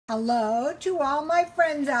Hello to all my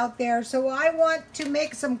friends out there. So I want to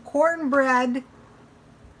make some cornbread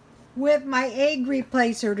with my egg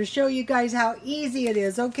replacer to show you guys how easy it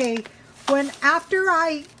is. Okay, after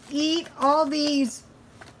I eat all these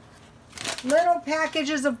little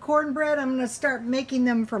packages of cornbread, I'm going to start making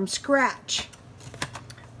them from scratch.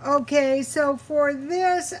 Okay, so for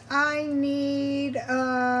this I need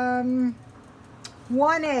 1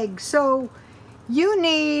 egg. So you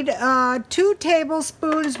need 2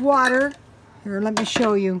 tablespoons water. Here, let me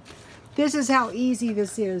show you. This is how easy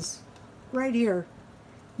this is. Right here.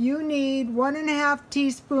 You need 1½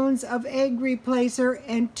 teaspoons of egg replacer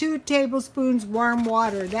and 2 tablespoons warm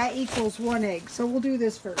water. That equals 1 egg. So we'll do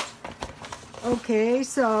this first. Okay,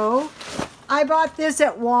 so I bought this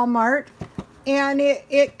at Walmart and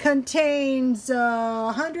it contains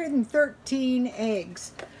 113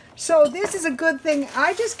 eggs. So this is a good thing.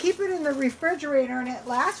 I just keep it in the refrigerator and it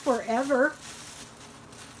lasts forever.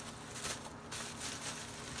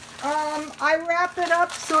 I wrap it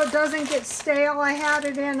up so it doesn't get stale. I had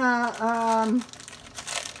it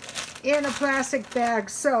in a plastic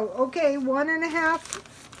bag. So, okay, 1½.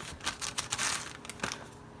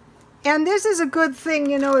 And this is a good thing,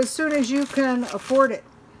 you know, as soon as you can afford it.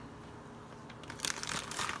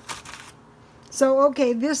 So,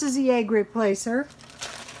 okay, this is the egg replacer.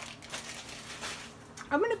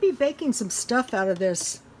 I'm going to be baking some stuff out of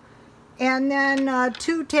this. And then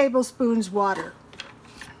 2 tablespoons water.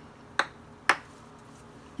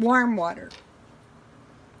 Warm water.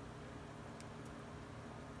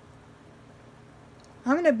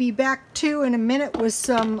 I'm going to be back too in a minute with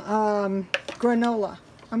some granola.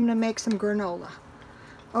 I'm going to make some granola.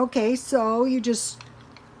 Okay, so you just,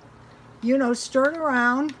 you know, stir it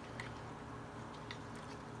around.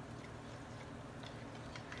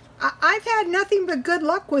 I've had nothing but good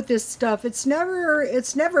luck with this stuff. It's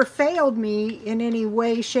never failed me in any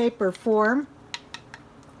way, shape, or form.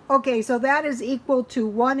 Okay, so that is equal to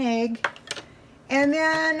 1 egg. And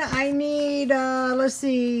then I need, let's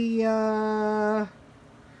see, 1/2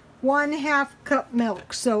 cup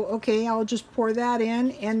milk. So, okay, I'll just pour that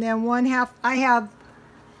in. And then 1/2, I have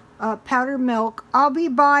powdered milk. I'll be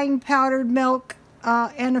buying powdered milk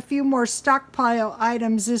and a few more stockpile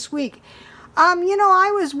items this week. You know,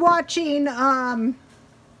 I was watching, I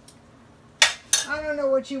don't know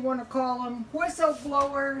what you want to call them,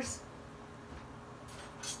 whistleblowers.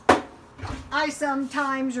 I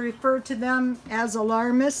sometimes refer to them as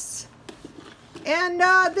alarmists. And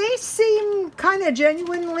they seem kind of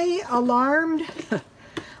genuinely alarmed.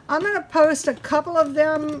 I'm going to post a couple of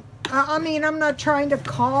them. I mean, I'm not trying to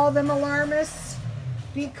call them alarmists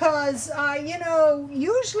because, you know,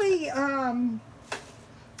 usually,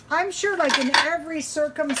 I'm sure like in every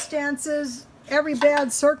circumstances, every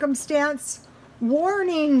bad circumstance,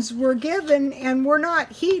 warnings were given and we're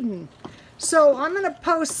not heeding. So I'm going to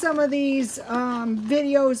post some of these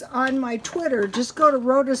videos on my Twitter. Just go to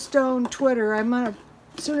Rhoda Stone Twitter. I'm going to,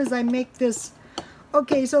 as soon as I make this.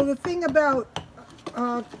 Okay, so the thing about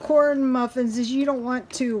corn muffins is you don't want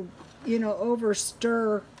to, you know, over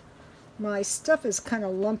stir. My stuff is kind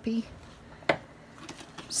of lumpy.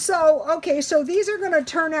 So, okay, so these are going to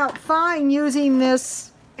turn out fine using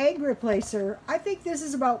this egg replacer. I think this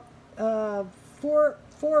is about $4 or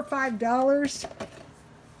 $5.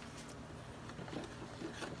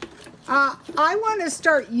 I want to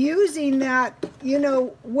start using that, you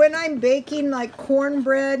know, when I'm baking like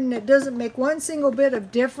cornbread and it doesn't make one single bit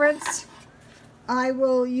of difference, I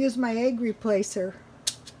will use my egg replacer.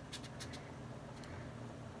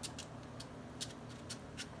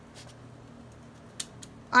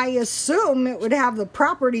 I assume it would have the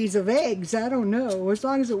properties of eggs. I don't know, as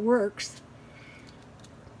long as it works.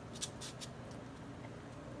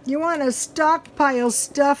 You want to stockpile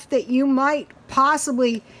stuff that you might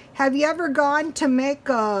possibly... Have you ever gone to make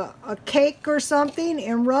a cake or something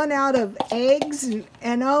and run out of eggs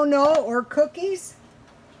and oh no, or cookies?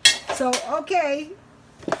 So, okay.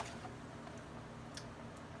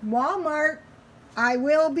 Walmart. I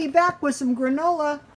will be back with some granola.